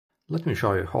Let me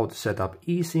show you how to set up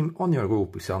eSIM on your Google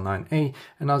Pixel 9a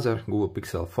and other Google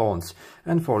Pixel phones.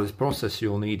 And for this process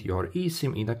you'll need your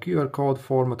eSIM in a QR code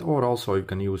format, or also you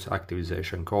can use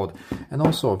activation code. And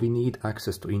also we need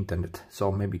access to internet,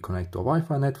 so maybe connect to a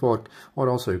Wi-Fi network, or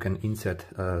also you can insert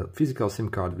a physical SIM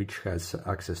card which has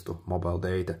access to mobile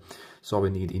data. So we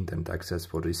need internet access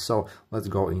for this. So let's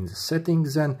go in the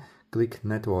settings and click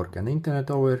network and internet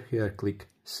over here, click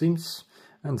SIMs,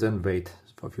 and then wait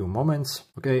for a few moments.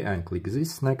 Okay, and click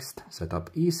this. Next, set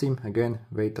up eSIM. Again,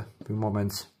 wait a few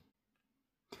moments.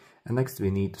 And next we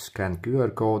need to scan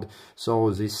QR code. So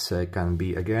this can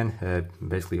be again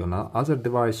basically on another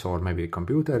device or maybe a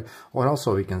computer, or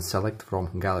also we can select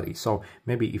from gallery. So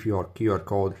maybe if your QR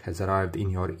code has arrived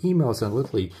in your emails, and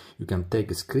literally you can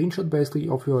take a screenshot basically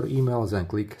of your emails and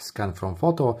click scan from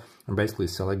photo and basically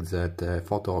select that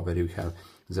photo where you have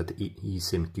that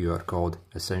eSIM QR code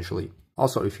essentially.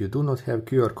 Also, if you do not have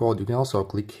QR code, you can also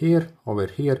click here, over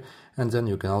here, and then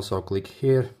you can also click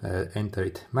here, enter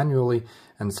it manually,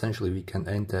 and essentially we can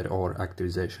enter our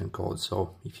activation code.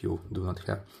 So if you do not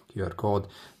have QR code,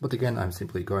 but again, I'm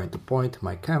simply going to point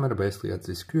my camera basically at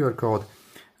this QR code,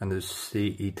 and you see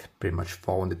it pretty much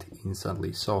found it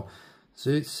instantly. So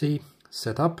you see,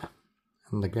 set up,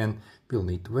 and again, we'll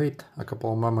need to wait a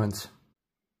couple of moments.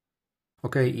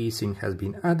 Okay, eSIM has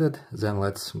been added. Then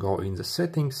let's go in the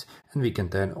settings and we can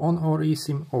turn on our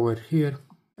eSIM over here.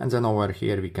 And then over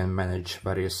here we can manage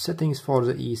various settings for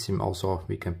the eSIM. Also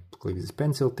we can click this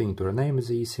pencil thing to rename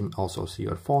the eSIM. Also see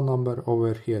your phone number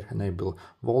over here, enable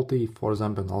VoLTE for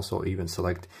example, and also even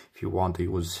select if you want to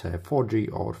use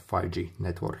 4G or 5G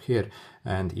network here,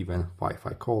 and even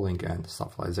Wi-Fi calling and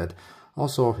stuff like that.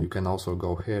 Also, you can also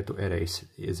go here to erase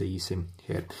the eSIM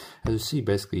here. As you see,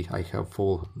 basically I have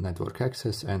full network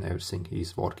access and everything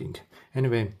is working.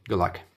 Anyway, good luck.